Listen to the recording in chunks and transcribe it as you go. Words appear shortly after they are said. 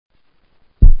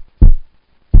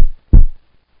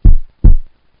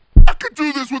could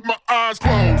do this with my eyes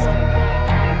closed.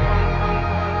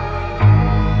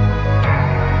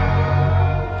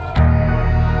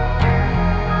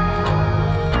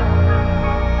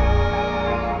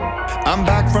 I'm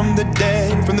back from the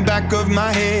dead, from the back of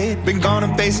my head. Been gone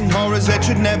and facing horrors that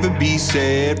should never be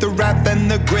said. The wrath and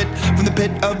the grit from the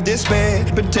pit of despair.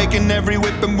 Been taking every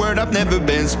whip and word, I've never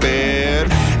been spared.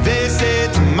 They say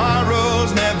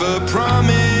tomorrow's never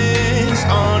promised,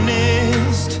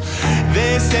 honest.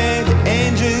 They say the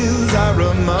angels are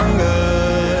among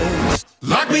us.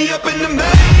 Lock me up in the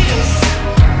maze,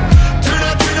 turn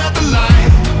out the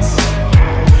lights.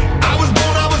 I was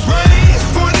born, I was raised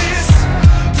for this.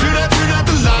 Turn out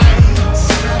the lights.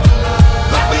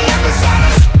 Lock me up inside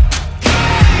a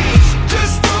cage.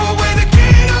 Just throw away the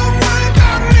key, don't worry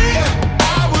about me.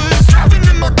 I was driving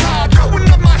in my car, throwing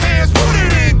up my hands, put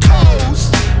it in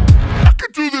coast. I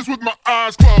could do this with my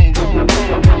eyes closed.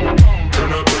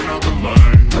 Turn out the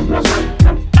lights.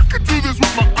 I could do this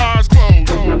with my eyes closed.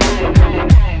 Turn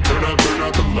out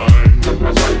the lights.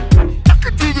 I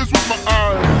could do this with my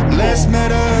eyes. Less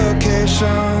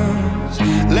medications,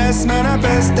 less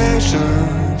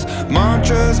manifestations,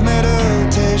 mantras,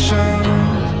 meditation,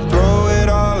 throw it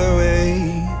all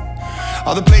away.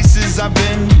 All the places I've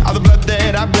been, all the blood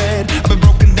that I've bled, I've been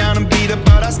broken down and beat up,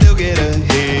 but I still get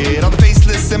ahead. All the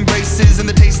faceless embraces and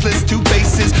the tasteless two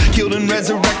faces, killed and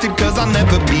resurrected cause I'll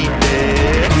never be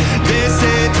dead. They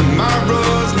say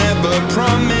tomorrow's never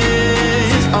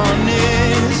promised,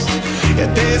 honest.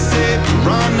 Yeah, they say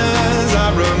piranhas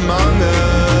are among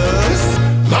us.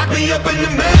 Lock me up in the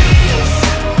maze,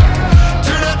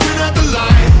 turn out the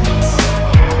lights.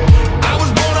 I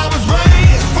was born, I was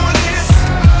raised for this.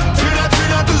 Turn out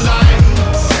the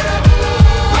lights.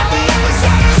 Lock me up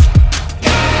inside a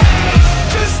cage.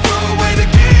 Just throw away the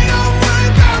key, don't worry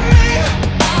about me.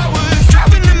 I was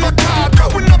driving in my car,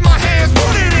 throwing up my hands,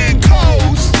 put it in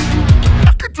coast.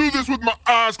 I could do this with my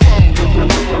eyes closed.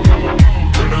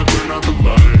 Turn out the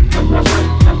lights.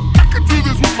 I could do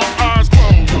this with my eyes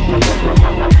closed.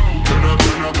 Turn out the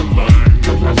lights.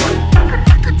 I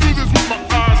could do this with my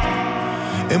eyes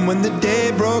closed. And when the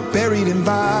day broke, buried in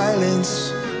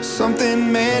violence,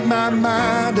 something made my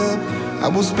mind up. I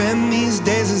will spend these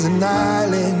days as an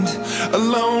island,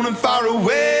 alone and far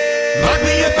away. Lock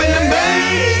me up in the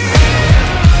maze,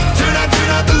 turn out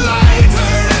the lights.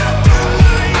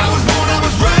 I was born, I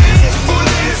was raised for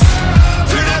this.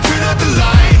 Turn out the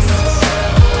lights.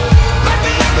 Lock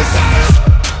me up inside a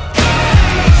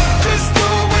cage. Just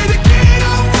throw away the key,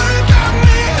 don't worry about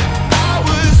me. I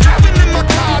was driving in my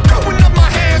car, throwing up my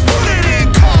hands, put it in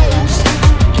coast.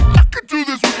 I could do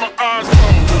this with my eyes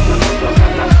closed.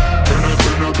 Turn out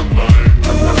the lights.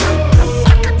 I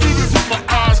could do this with my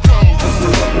eyes closed.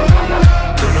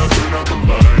 Turn out the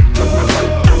lights.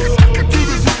 I could do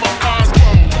this with my eyes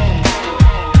closed.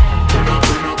 Turn out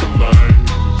the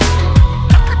lights.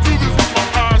 I could do this with my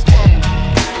eyes closed.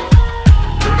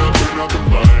 Turn out the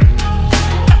lights.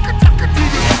 I could do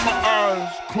this with my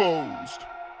eyes closed.